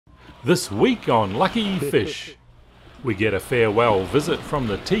This week on Lucky Fish, we get a farewell visit from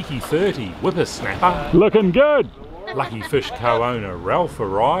the Tiki 30 whippersnapper. Looking good! Lucky Fish co-owner Ralph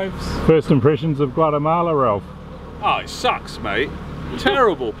arrives. First impressions of Guatemala, Ralph? Oh, it sucks, mate.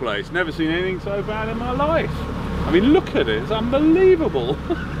 Terrible place. Never seen anything so bad in my life. I mean, look at it. It's unbelievable.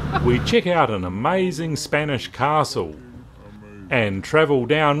 We check out an amazing Spanish castle and travel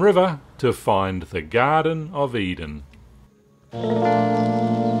downriver to find the Garden of Eden.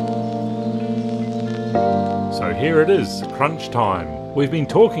 So here it is, crunch time. We've been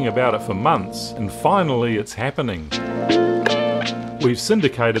talking about it for months, and finally it's happening. We've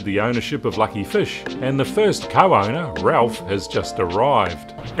syndicated the ownership of Lucky Fish, and the first co-owner, Ralph, has just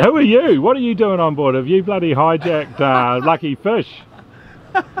arrived. Who are you? What are you doing on board? Have you bloody hijacked Lucky Fish?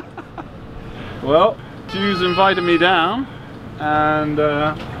 Well, Stu's invited me down, and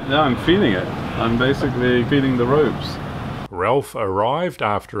yeah, I'm feeling it. I'm basically feeling the ropes. Ralph arrived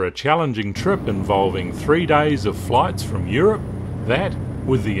after a challenging trip involving 3 days of flights from Europe. That,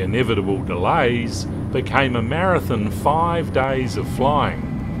 with the inevitable delays, became a marathon 5 days of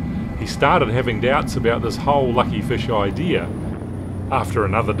flying. He started having doubts about this whole Lucky Fish idea. After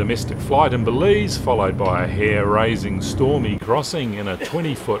another domestic flight in Belize, followed by a hair-raising stormy crossing in a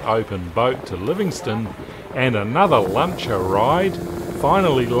 20-foot open boat to Livingston, and another luncher ride,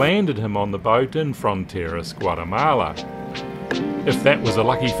 finally landed him on the boat in Fronteras, Guatemala. If that was a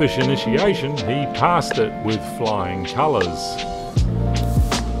Lucky Fish initiation, he passed it with flying colours.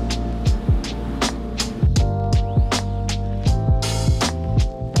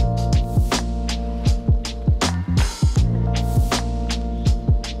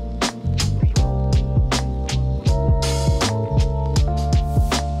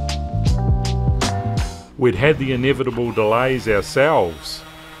 We'd had the inevitable delays ourselves.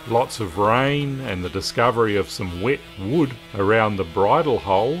 Lots of rain and the discovery of some wet wood around the bridle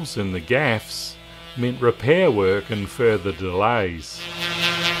holes in the gaffs meant repair work and further delays.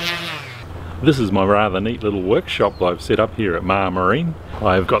 This is my rather neat little workshop that I've set up here at Marine.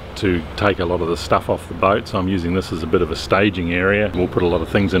 I've got to take a lot of the stuff off the boat, so I'm using this as a bit of a staging area. We'll put a lot of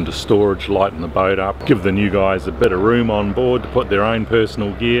things into storage, lighten the boat up, give the new guys a bit of room on board to put their own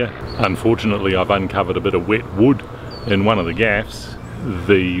personal gear. Unfortunately, I've uncovered a bit of wet wood in one of the gaffs.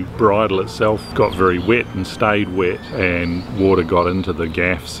 The bridle itself got very wet and stayed wet, and water got into the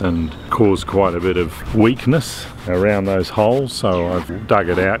gaffs and caused quite a bit of weakness around those holes, so I've dug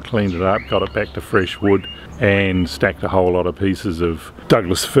it out, cleaned it up, got it back to fresh wood and stacked a whole lot of pieces of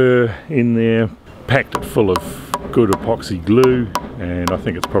Douglas fir in there, packed it full of good epoxy glue, and I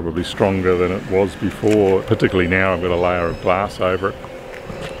think it's probably stronger than it was before, particularly now I've got a layer of glass over it.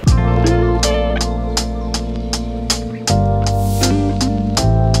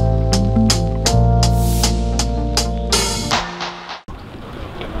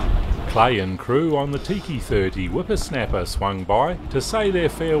 Clay and crew on the Tiki 30 whippersnapper swung by to say their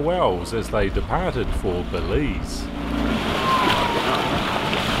farewells as they departed for Belize.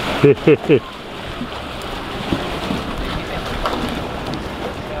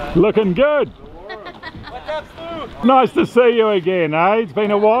 Looking good! What's up, Stu? Nice to see you again, eh? It's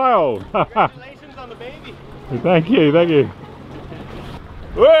been a while. Congratulations on the baby. Thank you, thank you.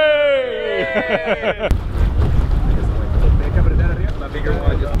 Way!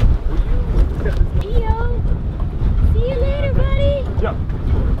 See you later, buddy. Yeah.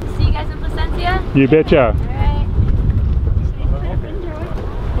 See you guys in Placentia. You betcha. Alright.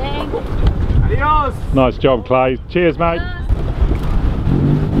 Thanks. Adios! Nice job, Clay. Cheers, mate.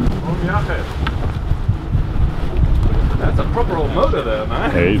 That's a proper old motor there,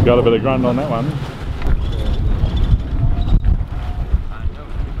 man. Yeah, he's got a bit of grunt on that one.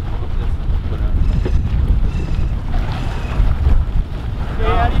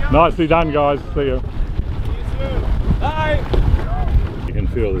 Nicely done, guys. See you. Bye! You can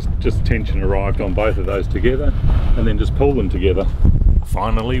feel there's just tension arrived on both of those together, and then just pull them together.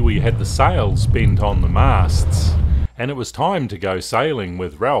 Finally, we had the sails bent on the masts, and it was time to go sailing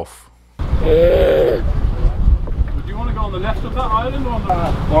with Ralph. Do you want to go on the left of that island, or on the...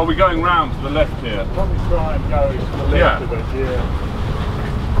 or are we going round to the left here? Probably try and go to the left of it, yeah.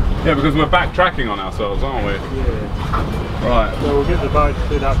 Yeah, because we're backtracking on ourselves, aren't we? Yeah. Right. So we'll get the boat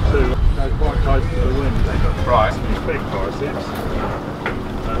set up to go quite close to the wind. Right. These big biceps.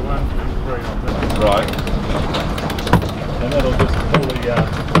 So 1, 2, 3 on this. Right. And that'll just pull the...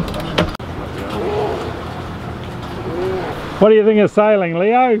 What do you think of sailing,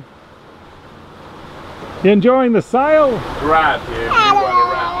 Leo? You enjoying the sail? Grab here, you run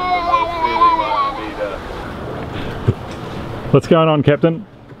around, and I really need What's going on, Captain?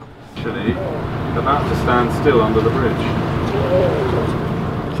 Actually, about to stand still under the bridge.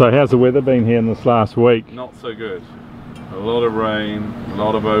 So how's the weather been here in this last week? Not so good. A lot of rain, a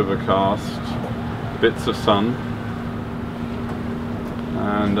lot of overcast, bits of sun.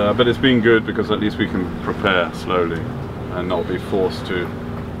 And but it's been good because at least we can prepare slowly and not be forced to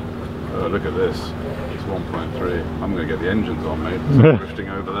look at this. It's 1.3. I'm going to get the engines on, mate. It's drifting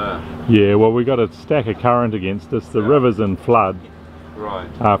over there. Yeah, well, we got a stack of current against us. The river's in flood. Right.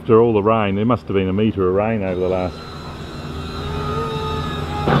 After all the rain, there must have been a metre of rain over the last.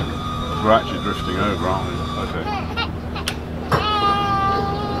 We're actually drifting over, aren't we?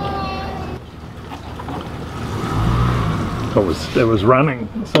 Okay. It was running,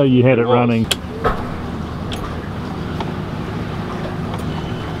 so you had it running.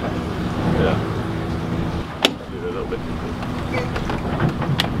 Yeah. Do it a little bit.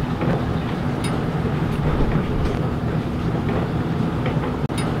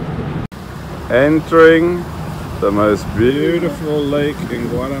 Entering the most beautiful lake in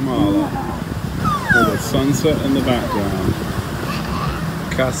Guatemala with a sunset in the background.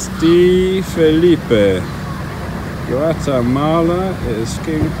 Castillo Felipe. Guatemala is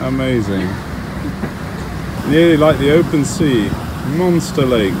fucking amazing. Nearly like the open sea. Monster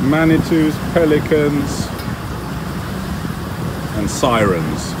lake, manitous, pelicans, and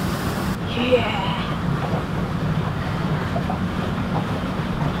sirens. Yeah.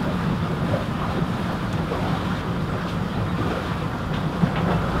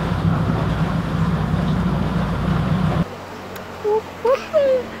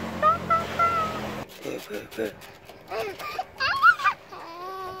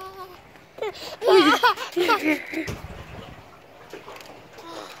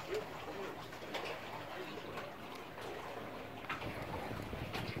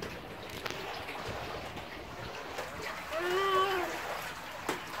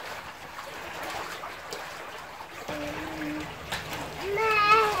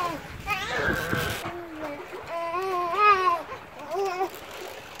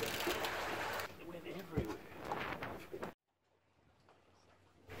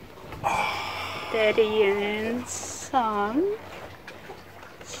 Daddy and son.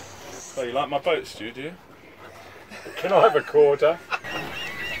 Oh, you like my boat, Stu, do you? Can I have a quarter?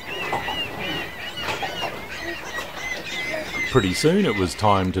 Pretty soon it was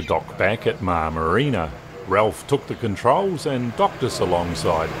time to dock back at Mar Marina. Ralph took the controls and docked us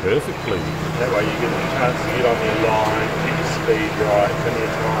alongside perfectly. That way you get a chance to get on your line, keep your speed right, plenty of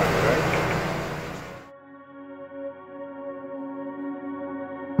time, right?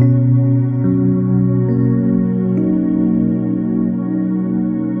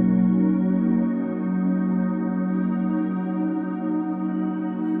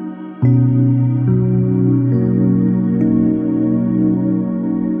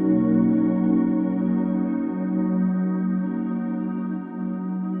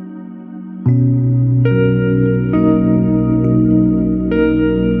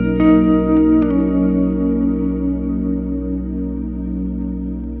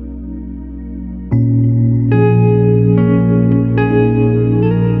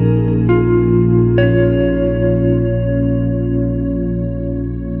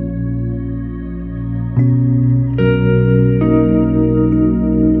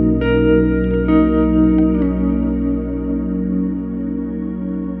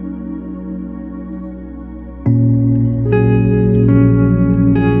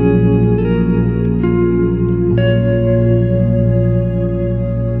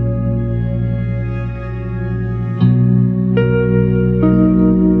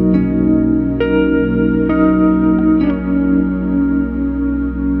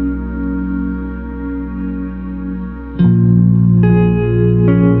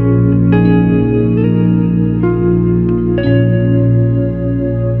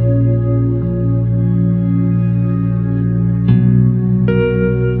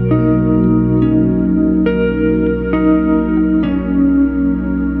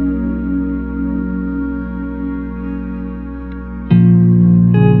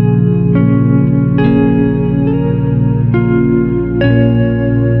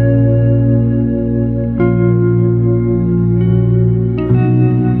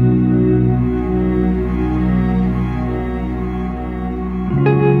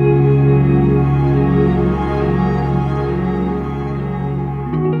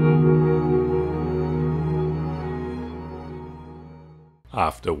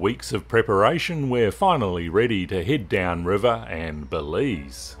 After weeks of preparation, we're finally ready to head downriver and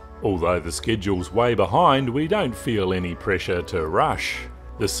Belize. Although the schedule's way behind, we don't feel any pressure to rush.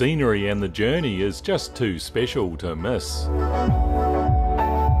 The scenery and the journey is just too special to miss.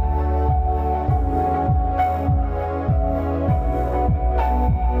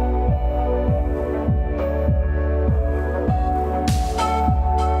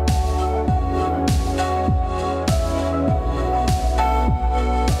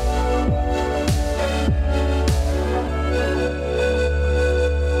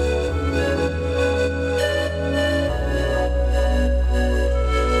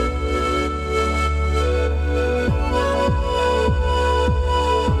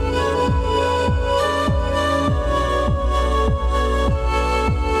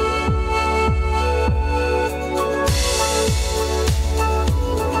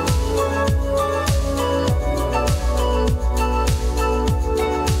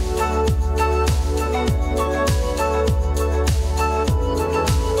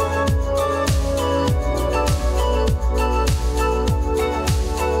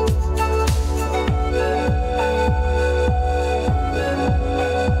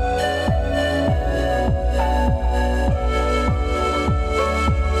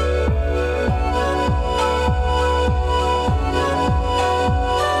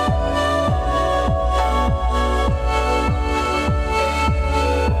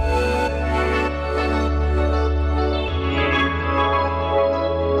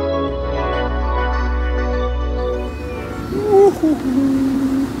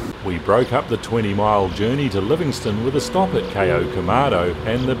 broke up the 20-mile journey to Livingston with a stop at Cayo Quemado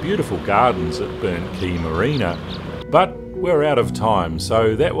and the beautiful gardens at Burnt Key Marina. But we're out of time,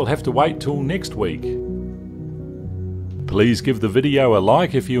 so that will have to wait till next week. Please give the video a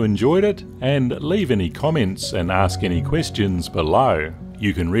like if you enjoyed it, and leave any comments and ask any questions below.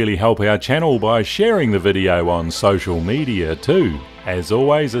 You can really help our channel by sharing the video on social media too. As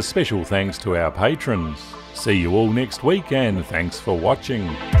always, a special thanks to our patrons. See you all next week, and thanks for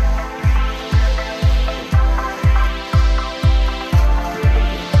watching.